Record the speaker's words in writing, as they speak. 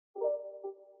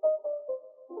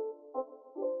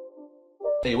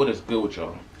Hey, what is good with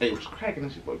y'all? Hey, what's cracking?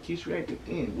 This your boy Keys Reacting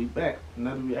in. We back.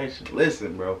 Another reaction.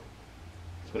 Listen, bro.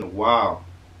 It's been a while.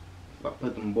 I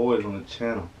put them boys on the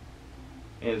channel.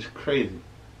 And it's crazy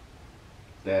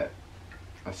that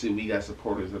I see we got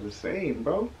supporters of the same,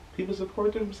 bro. People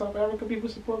support them from South Africa. People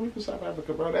support me from South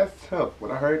Africa, bro. That's tough. When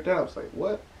I heard that, I was like,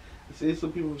 what? I see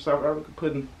some people from South Africa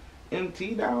putting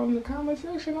MT down in the comment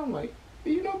section. I'm like, do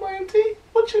you know about MT?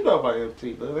 What you know about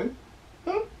MT, man?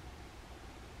 Huh?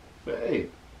 But hey,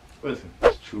 listen,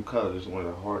 True Colors is one of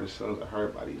the hardest songs I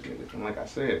heard by these niggas. And like I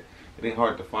said, it ain't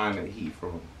hard to find that heat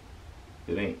from them.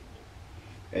 It ain't.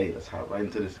 Hey, let's hop right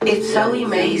into this. It's so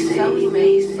amazing. A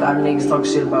lot of niggas talk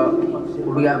shit about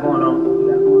what we got going on.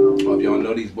 Oh, if y'all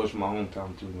know these boys from my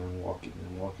hometown too, man.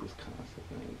 Milwaukee's concept,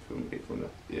 man. You feel me? From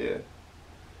the,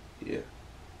 yeah.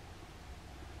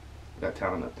 Got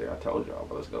talent up there. I told y'all,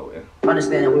 but let's go, man.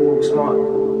 Understand that we move smart.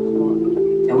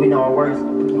 And we know our worth.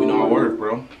 We know our worth,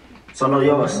 bro. So know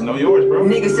yours. Know yours, bro.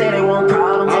 Niggas say they want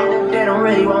problems. They don't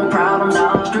really want problems.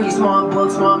 Street smart, book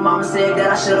smart. Mama said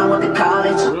that I should've went to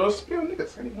college. Real spill, niggas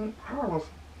say they want problems.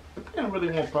 But they don't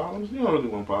really want problems. You don't really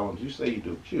want problems. You say you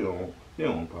do, but you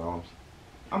don't want problems.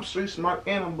 I'm street smart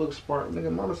and I'm book smart.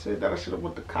 Nigga, mama said that I should've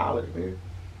went to college, man.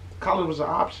 College was an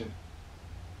option.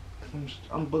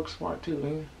 I'm book smart too,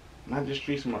 man. Not just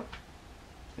street smart.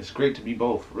 It's great to be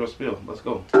both. Real spill. Let's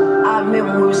go. I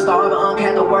remember when we was starving,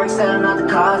 had to work selling out the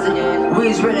closet. We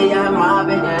was really out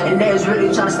mobbing, and they was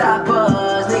really trying to stop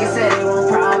us. Niggas said they want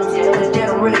problems, they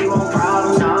don't really want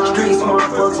problems. Street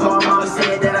smart, book smart, mama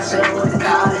said that I should've went to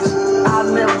college. I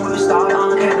remember when we was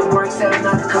starving, had to work selling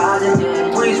out the closet.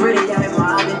 We was really out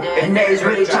mobbing, and they was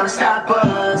really trying to stop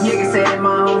us. Niggas said they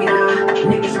my homie now,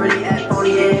 niggas really act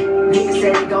phony, yeah. Niggas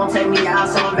said they gon' take me out,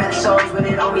 so I'm at shows with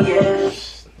it on me, yeah.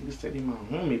 Niggas said they my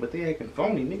homie, but they acting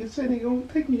phony. Niggas said they gonna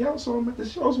take me out, so I'm at the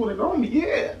shows with it on me.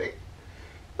 Yeah, they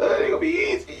gonna be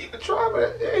easy. You can try,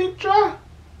 but yeah, you try.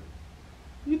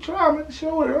 You try. I'm at the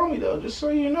show with it on me, though, just so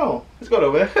you know. Let's go,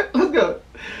 though, man. Let's go.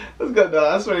 Let's go,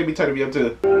 dog. I swear they be turning me up,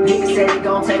 too. Niggas said they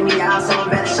gon' take me out, so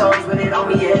I'm at the shows with it on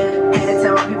me, yeah. Had to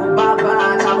tell my people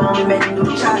bye-bye. Top on me, make them do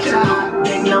the cha-cha.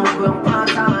 Big numbers, we on prime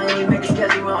time. Ain't make a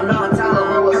schedule, we on no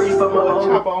time. Hurry for my home.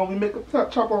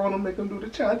 Chopper on them, make them do the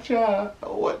cha-cha.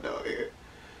 Oh, what, though, yeah.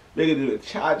 They can do the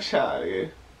cha-cha, yeah.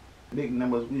 Big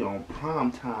numbers, we on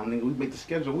prime time, nigga. We make the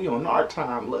schedule, we on our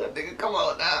time. Look, nigga, come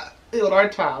on, now. We on our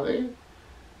time, man.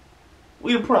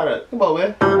 We the product. Come on,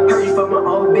 man. Heard you fuck my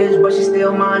old bitch, but she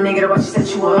still mine, nigga. That's why she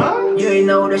set you up. Huh? You ain't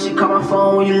know that she called my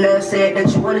phone when you left, said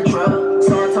that you want a truck.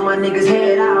 So I told my niggas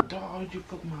head out. Dog, you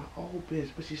fuck my old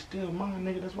bitch, but she still mine,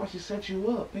 nigga. That's why she set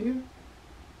you up, nigga.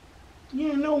 You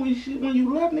didn't know when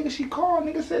you left, nigga. She called,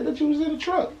 nigga, said that you was in the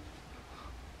truck.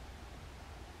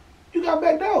 You got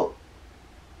backed out,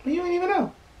 and you ain't even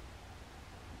know.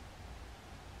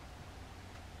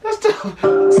 That's tough. So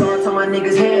I told my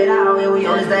niggas head out, and we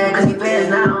on his ass cause he fast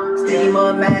now. Sticky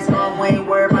mud mask on, we ain't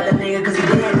worried about the nigga cause he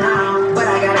dead now. But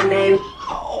I got a name.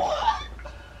 Oh.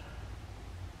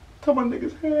 Told my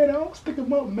niggas head out, stick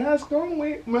him up, mask on,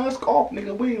 mask off,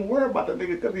 nigga. We ain't worried about the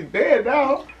nigga cause he dead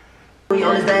now. We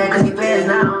on his ass cause he fast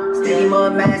now. Sticky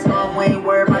mud mask on, we ain't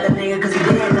worried about the nigga cause he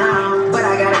dead now. But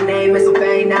I got a name and some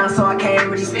fame now, so I can't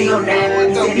really speak on that.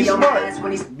 He said he on my ass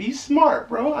when he's be smart,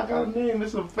 bro. I got a name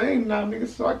and some fame now, nigga,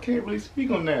 so I can't really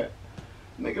speak on that.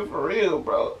 Nigga, for real,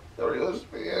 bro. For real,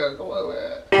 yeah, come on,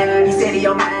 man. He said he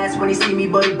on my ass when he see me,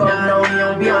 but he both know he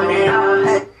don't be on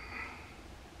that.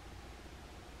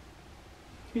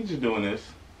 He just doing this.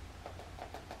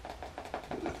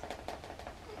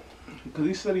 Because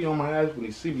he said he on my ass when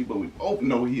he see me, but we both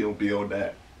know he don't be on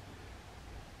that.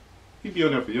 He be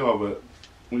on that for y'all, but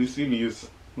when he see me, it's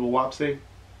little wop say.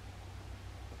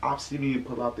 I see me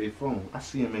pull out their phone. I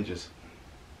see him and just.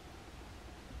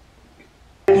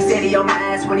 He said he on my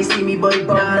ass when he see me, but he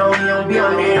both know he don't be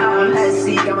on that. Let's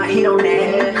see, got my heat on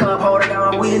that. Cup holder,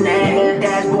 got my weed in that.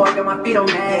 Dashboard, got my feet on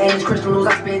that. It's crystal news,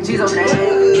 I spend G's on that.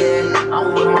 Yeah,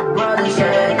 I'm with my brothers,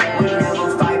 yeah. We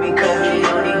never fight because we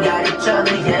only got each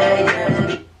other,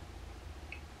 yeah.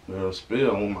 Real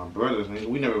spill on my brothers, nigga.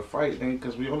 We never fight, nigga,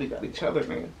 because we only got each other,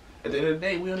 nigga. At the end of the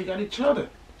day, we only got each other.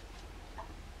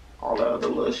 All that other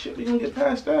little shit, we gonna get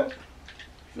past that.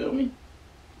 Feel me?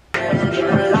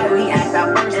 Like we act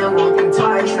out first and won't think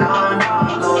twice.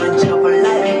 Go to jail for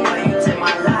life before you take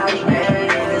my life,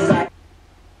 man.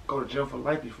 Go to jail for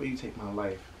life before you take my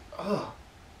life. Oh.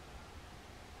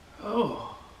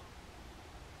 Oh.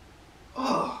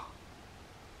 Oh.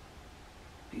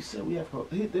 He said we have.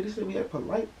 Did he say we have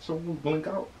polite? So we blink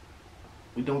out.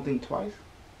 We don't think twice.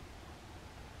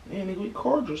 Man, nigga, we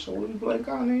cordial, so when we blink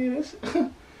out, nigga, this.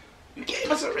 You gave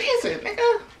us a reason,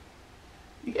 nigga.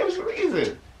 You gave us a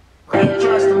reason.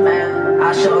 Trust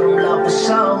I showed them love for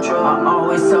sure. I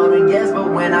always told them yes,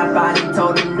 but when I finally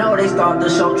told them no, they start to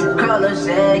show true colors.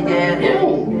 Yeah, yeah,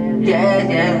 yeah, yeah,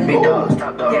 yeah. Big dogs,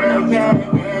 top dog, yeah,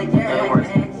 yeah,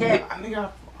 yeah,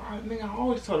 yeah. Nigga, I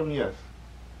always told them yes.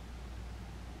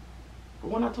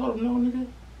 But when I told them no, nigga,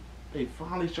 they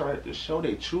finally started to show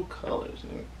their true colors,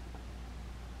 nigga.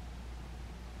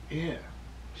 Yeah.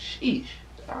 Sheesh.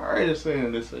 I already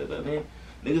saying this, that, nigga.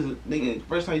 Nigga,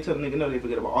 first time you tell a nigga no, they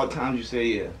forget about all the times you say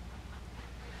yeah.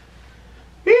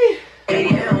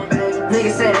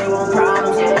 Niggas say they want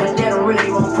problems, but they don't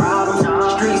really want problems.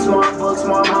 Street smart, book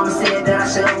smart, mama said that I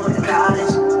should've went to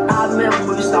college. I remember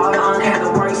when we started, had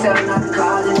to work, selling out the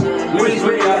college. Niggas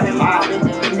really got me mobbing,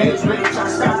 niggas really tryna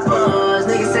stop us.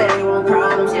 Niggas say they want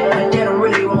problems, but they don't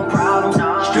really want problems.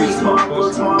 Street smart,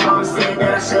 book smart, mama said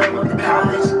that I should've went to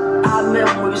college. I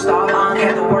remember when we started,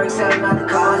 had to work, selling out the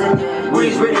college.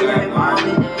 Niggas really got me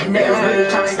mobbing, niggas really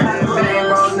tryna stop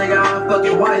us. Nigga, I'm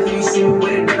fucking wife. You see me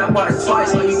with it, then I bought it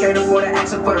twice. So you can't afford to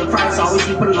ask for the price. Always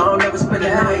keep it alone, never spend the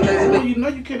night. Well, you know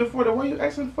you can't afford it. Why you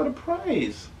asking for the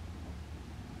price?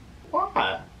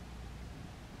 Why?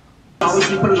 Always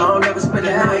keep it alone, never spend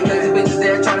the night. Cause the bitches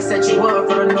there trying to set you up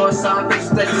from the north side.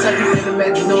 Bitches that you tell you never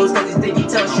make the news cause they think you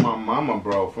touch you. My mama,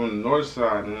 bro, from the north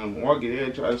side, and Milwaukee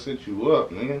there trying to set you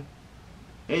up, nigga.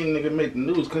 Ain't nigga make the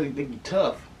news cause he think you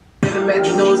tough. Never make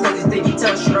the news cause he think you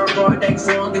tough. Shoutout Donno and Dexxx,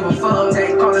 so don't give a fuck.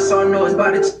 Take callers on noise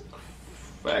about it.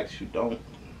 Facts, you don't.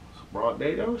 Broad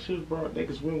day though, she was broad day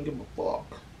cause we don't give a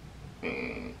fuck.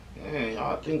 Man,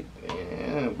 y'all think,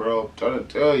 bro, I'm trying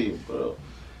to tell you, bro.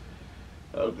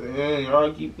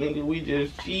 Y'all keep thinking we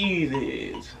just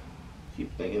cheeseheads.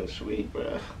 Keep thinking it's sweet,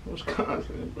 bro.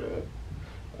 Wisconsin, bro.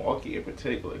 Milwaukee in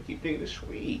particular, keep thinking it's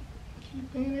sweet.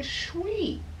 Keep thinking it's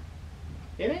sweet.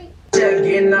 It ain't. Check,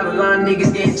 getting out of line,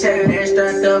 niggas getting checked, and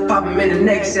strapped up, pop him in the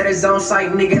neck, set his own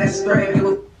site, nigga, that's straight.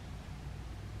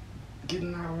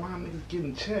 Getting out of line, niggas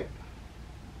getting checked.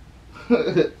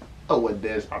 Oh, what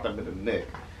that's popped up in the neck.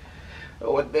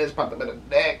 Oh, what that's popped up in the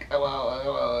neck.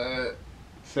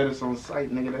 Set us on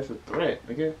site, nigga, that's a threat,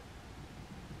 nigga.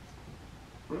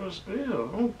 Real spill,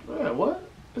 don't threat, what?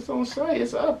 It's on site,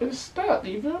 it's up, it's stuck,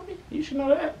 you feel me? You should know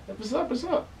that. If it's up, it's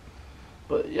up.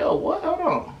 But, yo, what? Hold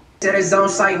on. Set his own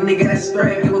site, nigga, that's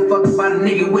straight. Give a fuck about a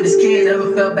nigga with his kids.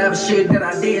 Never felt bad for shit that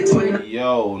I did.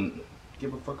 Yo,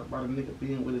 give a fuck about a nigga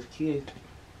being with his kids.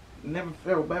 Never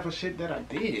felt bad for shit that I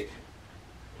did.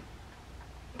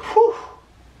 Whew.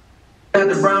 At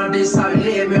the brown, this how we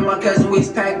live. Me and my cousin, we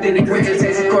packed in the grits.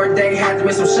 Texas court day, had to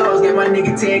miss some shows. Get my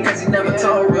nigga 10, cause he never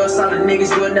told. Real solid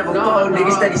niggas, will never fold.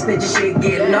 Niggas steady snitching shit,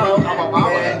 getting low.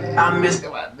 Yeah, I miss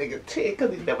my nigga 10, cause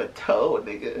he never told,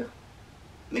 nigga.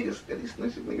 Niggas steady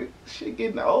snitching, nigga. Shit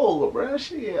getting old, bro.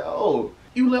 Shit getting old.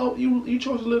 You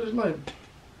chose to live this life.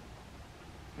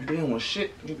 And then when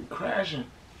shit get to crashing,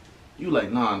 you like,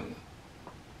 nah, nigga.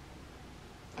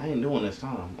 I ain't doing this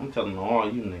time. I'm telling all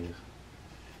you niggas.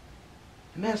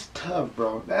 And that's tough,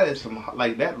 bro. That is some,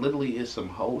 like, that literally is some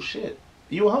whole shit.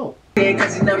 You a hoe. Yeah,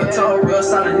 cause he never told. Real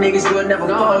solid niggas will never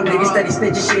fold. Niggas steady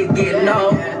snitching shit, getting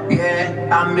low. Yeah,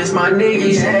 I miss my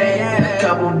niggas, yeah. A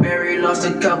couple buried, lost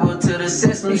a couple to the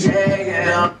system,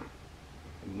 yeah.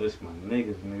 Miss my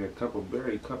niggas, nigga. A couple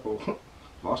buried, couple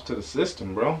lost to the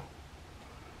system, bro.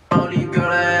 Only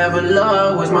girl I ever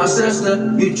loved was my sister.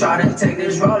 You try to take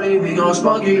this rollie, we gon'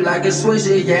 smoke you like a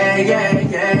swisher, yeah, yeah,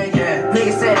 yeah, yeah.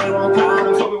 Niggas say they want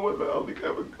problems.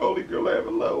 Only girl I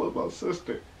ever loved was my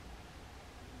sister.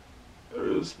 It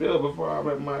was spell before I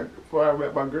met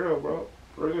my girl, bro.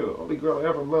 For real. Only girl I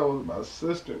ever loved was my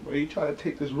sister. But you try to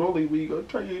take this rollie, we gonna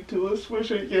turn you into a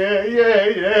swisher. Yeah, yeah,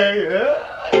 yeah,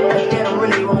 yeah. They don't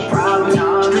really want problems.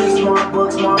 Street smart,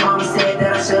 book smart, mama said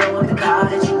that I should've went to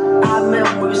college. I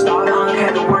remember when we started,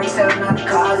 had to work, selling out the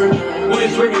closet.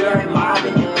 Niggas really got me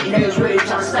mobbing. Niggas really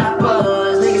tryna stop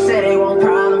us. Niggas say they want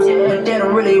problems, but they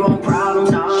don't really want problems.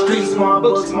 Street smart,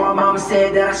 book smart, mama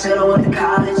said that I should've went to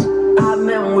college. I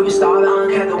remember when we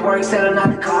started, had to work, selling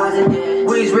out the closet.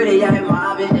 Niggas really out here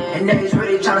mobbing, and niggas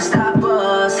really tryna stop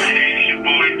us.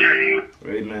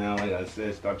 Hey man, like I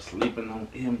said, stop sleeping on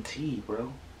MT,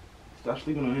 bro. Stop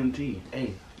sleeping on MT.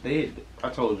 Hey, I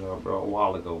told y'all, bro, a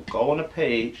while ago. Go on the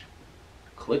page,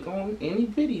 click on any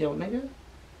video, nigga.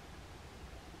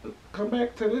 Come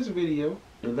back to this video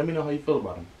and let me know how you feel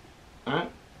about them.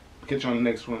 Alright? Catch you on the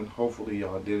next one. Hopefully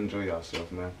y'all did enjoy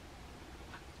yourself, man.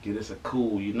 Get us a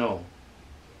cool, you know.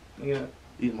 Nigga,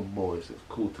 these my boys. It's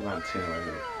cool 10 out of 10 right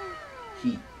here.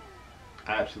 Heat.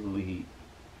 Absolutely heat.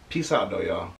 Peace out though,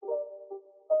 y'all.